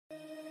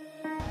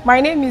My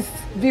name is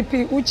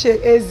VP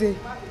UCHE EZE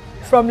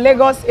from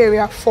Lagos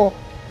Area 4.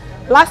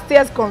 Last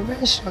year's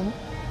convention,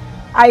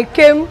 I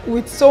came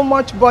with so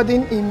much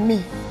burden in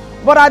me.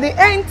 But at the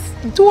end,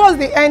 towards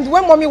the end,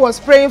 when Mommy was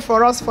praying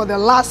for us for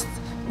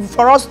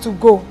us to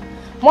go,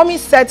 Mommy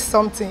said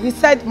something. He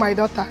said, my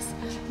daughters,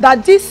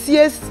 that this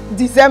year's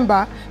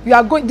December, you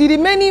are going, the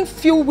remaining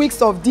few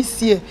weeks of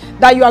this year,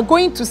 that you are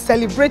going to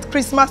celebrate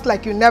Christmas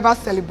like you never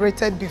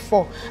celebrated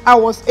before. I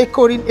was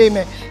echoing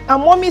amen.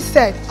 And Mommy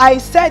said, I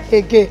said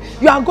again,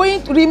 you are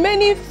going to the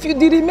remaining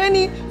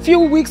few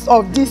weeks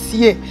of this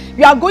year,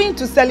 you are going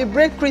to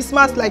celebrate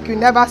Christmas like you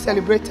never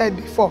celebrated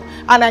before.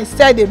 And I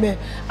said amen.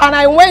 And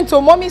I went to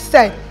Mommy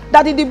said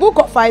that in the book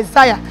of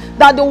Isaiah,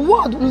 that the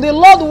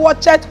Lord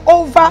watcheth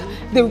over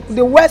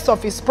the words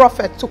of his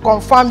prophet to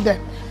confirm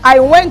them. I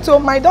went to,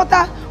 my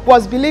daughter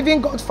was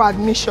believing God for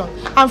admission,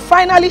 and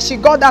finally she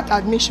got that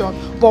admission,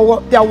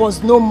 but there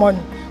was no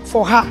money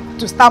for her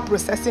to start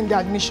processing the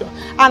admission.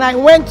 And I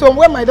went to,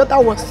 when my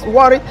daughter was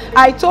worried,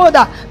 I told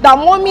her that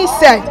Mommy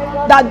said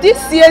that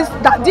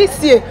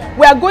this year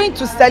we are going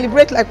to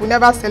celebrate like we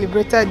never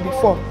celebrated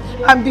before.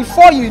 And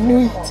before you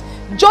knew it,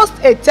 just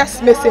a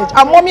text message,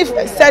 and Mommy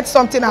said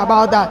something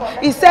about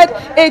that. He said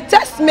a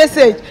text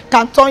message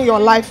can turn your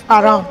life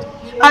around.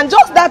 And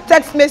just that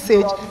text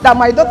message that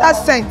my daughter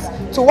sent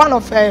to one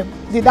of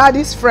the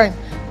daddy's friend,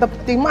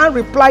 the man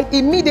replied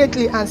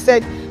immediately and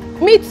said,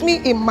 meet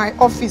me in my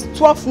office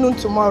 12 noon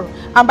tomorrow.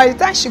 And by the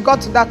time she got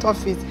to that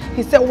office,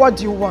 he said, what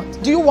do you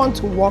want? Do you want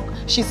to work?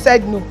 She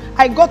said no.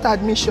 I got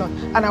admission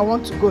and I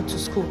want to go to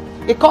school.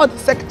 He called the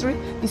secretary.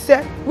 He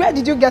said, where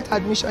did you get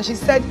admission? She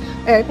said,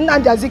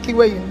 Nnamdi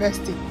Azikiwe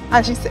University.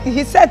 And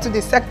he said to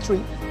the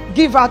secretary,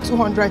 give her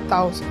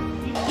 200,000.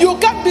 You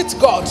can't beat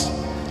God.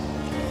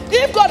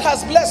 If God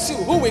has blessed you,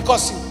 who will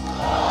curse you?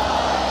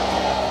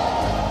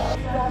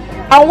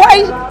 And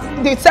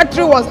while the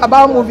secretary was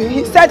about moving,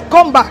 he said,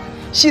 come back.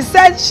 She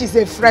said she's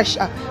a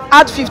fresher.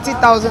 Add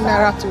 50,000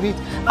 naira to it.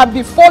 And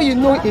before you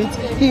know it,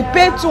 he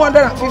paid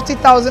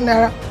 250,000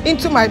 naira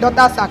into my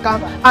daughter's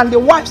account, and the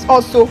wives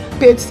also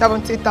paid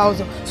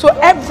 70,000. So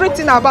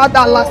everything about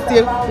that last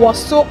year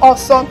was so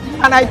awesome.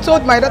 And I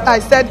told my daughter, I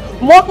said,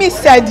 Mommy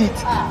said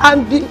it.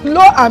 And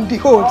lo and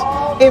behold,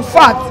 in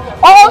fact,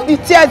 all the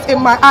tears in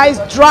my eyes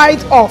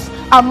dried off,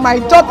 and my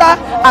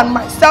daughter and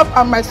myself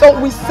and my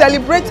son, we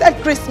celebrated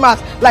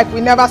Christmas like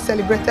we never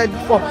celebrated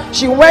before.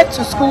 She went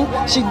to school,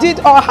 she did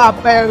all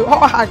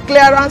her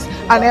clearance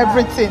and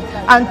everything,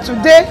 and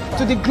today,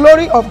 to the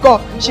glory of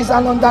God, she's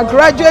an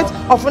undergraduate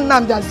of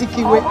Nnamdi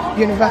Azikiwe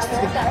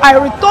University. I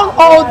return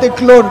all the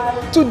glory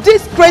to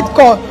this great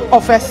God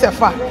of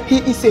Esefa. He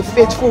is a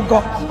faithful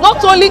God.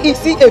 Not only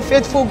is he a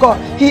faithful God,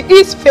 he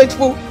is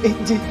faithful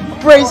indeed.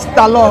 Praise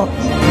the Lord.